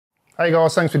Hey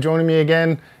guys, thanks for joining me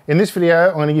again. In this video,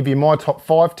 I'm going to give you my top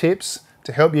 5 tips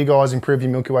to help you guys improve your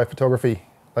Milky Way photography.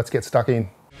 Let's get stuck in.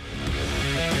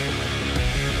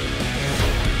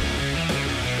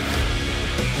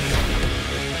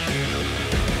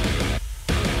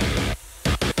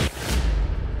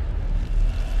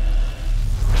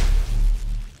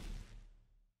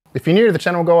 If you're new to the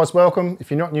channel guys, welcome. If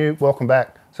you're not new, welcome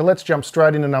back. So let's jump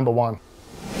straight into number 1.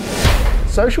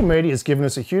 Social media has given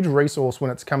us a huge resource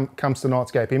when it comes to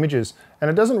nightscape images, and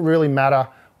it doesn't really matter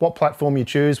what platform you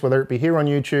choose, whether it be here on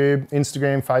YouTube,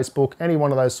 Instagram, Facebook, any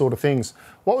one of those sort of things.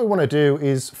 What we want to do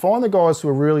is find the guys who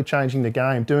are really changing the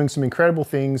game, doing some incredible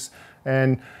things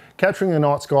and capturing the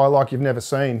night sky like you've never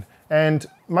seen. And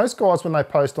most guys, when they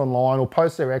post online, will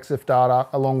post their EXIF data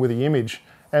along with the image.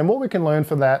 And what we can learn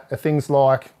from that are things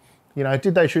like, you know,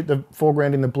 did they shoot the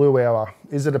foreground in the blue hour?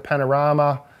 Is it a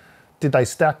panorama? Did they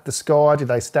stack the sky? Did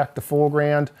they stack the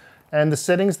foreground? And the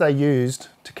settings they used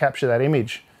to capture that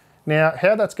image. Now,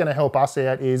 how that's going to help us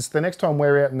out is the next time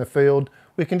we're out in the field,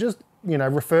 we can just, you know,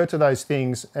 refer to those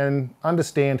things and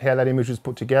understand how that image was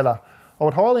put together. I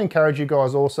would highly encourage you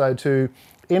guys also to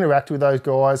interact with those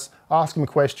guys, ask them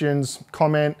questions,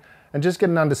 comment, and just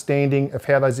get an understanding of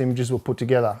how those images were put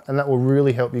together. And that will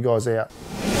really help you guys out.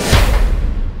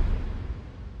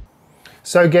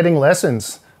 So getting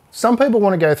lessons. Some people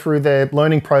want to go through their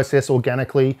learning process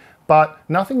organically, but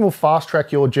nothing will fast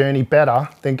track your journey better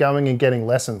than going and getting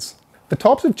lessons. The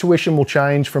types of tuition will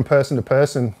change from person to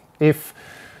person. If,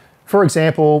 for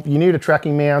example, you're new to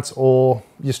tracking mounts or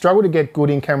you struggle to get good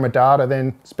in-camera data,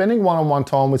 then spending one-on-one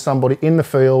time with somebody in the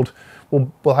field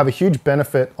will have a huge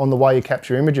benefit on the way you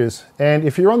capture images. And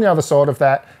if you're on the other side of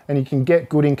that and you can get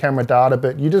good in-camera data,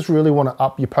 but you just really want to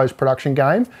up your post-production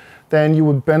game, then you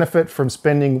would benefit from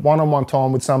spending one-on-one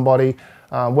time with somebody,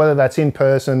 whether that's in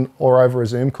person or over a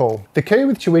Zoom call. The key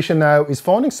with tuition though is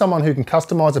finding someone who can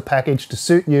customize a package to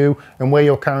suit you and where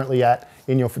you're currently at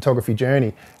in your photography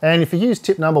journey. And if you use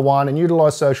tip number 1 and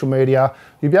utilize social media,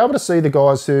 you'll be able to see the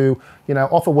guys who, you know,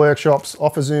 offer workshops,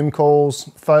 offer Zoom calls,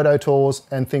 photo tours,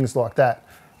 and things like that.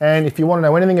 And if you want to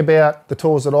know anything about the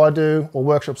tours that I do or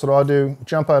workshops that I do,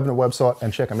 jump over to the website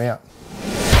and check them out.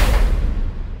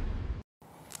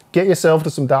 Get yourself to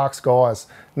some dark skies.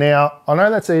 Now, I know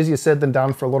that's easier said than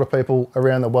done for a lot of people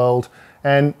around the world,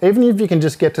 and even if you can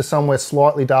just get to somewhere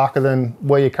slightly darker than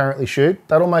where you currently shoot,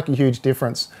 that'll make a huge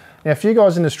difference. Now, for you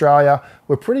guys in Australia,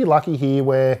 we're pretty lucky here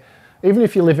where even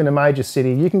if you live in a major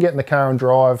city, you can get in the car and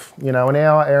drive, you know, an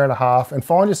hour, hour and a half and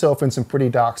find yourself in some pretty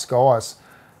dark skies.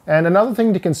 And another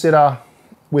thing to consider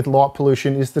with light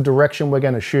pollution is the direction we're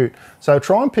going to shoot. So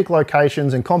try and pick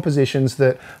locations and compositions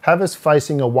that have us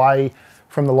facing away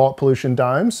from the light pollution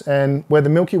domes and where the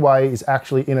Milky Way is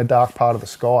actually in a dark part of the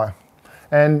sky.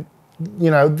 And you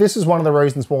know, this is one of the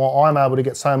reasons why I'm able to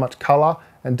get so much color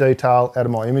and detail out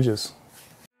of my images.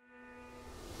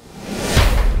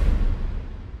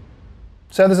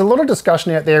 So there's a lot of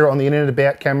discussion out there on the internet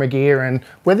about camera gear and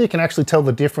whether you can actually tell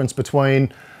the difference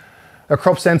between a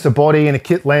crop sensor body and a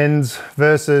kit lens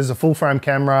versus a full frame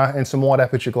camera and some wide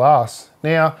aperture glass.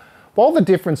 Now, while the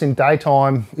difference in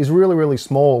daytime is really, really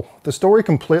small, the story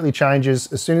completely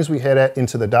changes as soon as we head out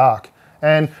into the dark.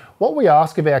 And what we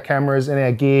ask of our cameras and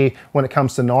our gear when it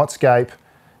comes to nightscape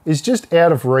is just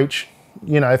out of reach,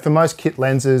 you know, for most kit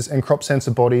lenses and crop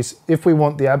sensor bodies if we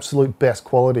want the absolute best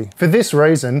quality. For this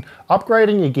reason,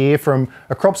 upgrading your gear from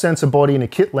a crop sensor body and a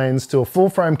kit lens to a full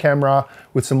frame camera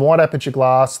with some wide aperture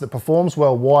glass that performs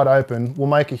well wide open will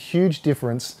make a huge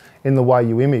difference in the way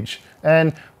you image.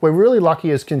 And we're really lucky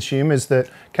as consumers that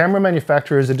camera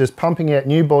manufacturers are just pumping out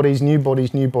new bodies, new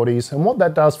bodies, new bodies. And what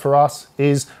that does for us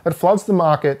is it floods the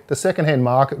market, the secondhand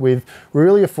market, with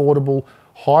really affordable,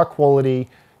 high quality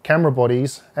camera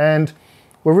bodies. And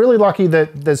we're really lucky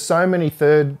that there's so many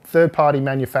third-party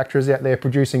manufacturers out there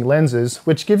producing lenses,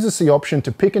 which gives us the option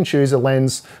to pick and choose a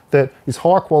lens that is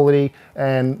high quality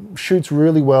and shoots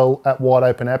really well at wide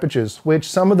open apertures, which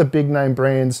some of the big name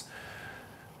brands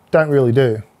don't really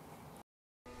do.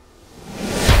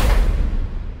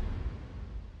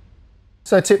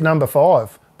 So tip number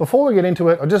 5. Before we get into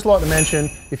it, I'd just like to mention,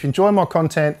 if you enjoy my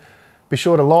content, be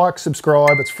sure to like,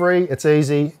 subscribe. It's free, it's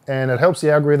easy, and it helps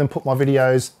the algorithm put my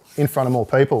videos in front of more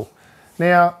people.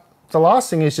 Now, the last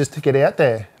thing is just to get out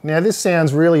there. Now, this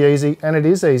sounds really easy, and it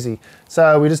is easy.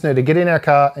 So we just need to get in our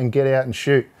car and get out and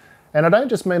shoot. And I don't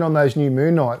just mean on those new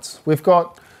moon nights. We've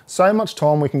got so much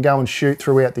time we can go and shoot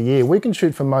throughout the year. We can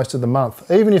shoot for most of the month,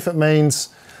 even if it means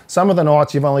some of the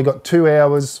nights you've only got 2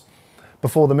 hours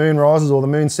before the moon rises or the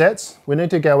moon sets. We need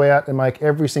to go out and make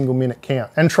every single minute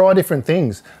count and try different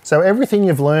things. So everything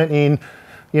you've learned in,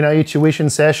 you know, your tuition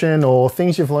session or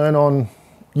things you've learned on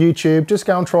YouTube, just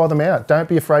go and try them out. Don't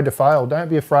be afraid to fail. Don't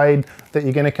be afraid that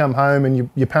you're gonna come home and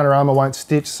your panorama won't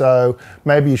stitch, so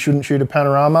maybe you shouldn't shoot a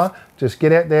panorama. Just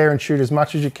get out there and shoot as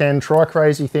much as you can, try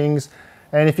crazy things.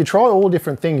 And if you try all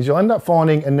different things, you'll end up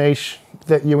finding a niche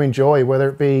that you enjoy, whether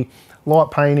it be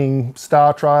light painting,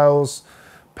 star trails,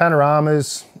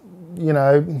 panoramas, you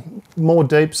know, more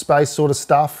deep space sort of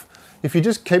stuff. If you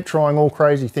just keep trying all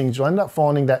crazy things, you'll end up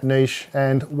finding that niche,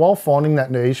 and while finding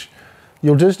that niche,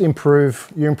 you'll just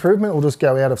improve. Your improvement will just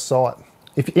go out of sight.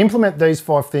 If you implement these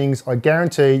 5 things, I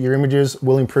guarantee your images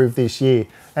will improve this year.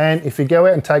 And if you go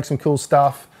out and take some cool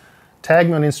stuff, tag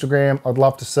me on Instagram, I'd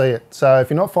love to see it. So if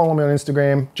you're not following me on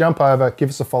Instagram, jump over, give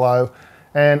us a follow.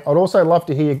 And I'd also love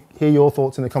to hear your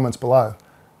thoughts in the comments below.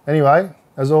 Anyway,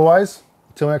 as always,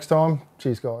 until next time,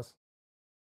 cheers guys.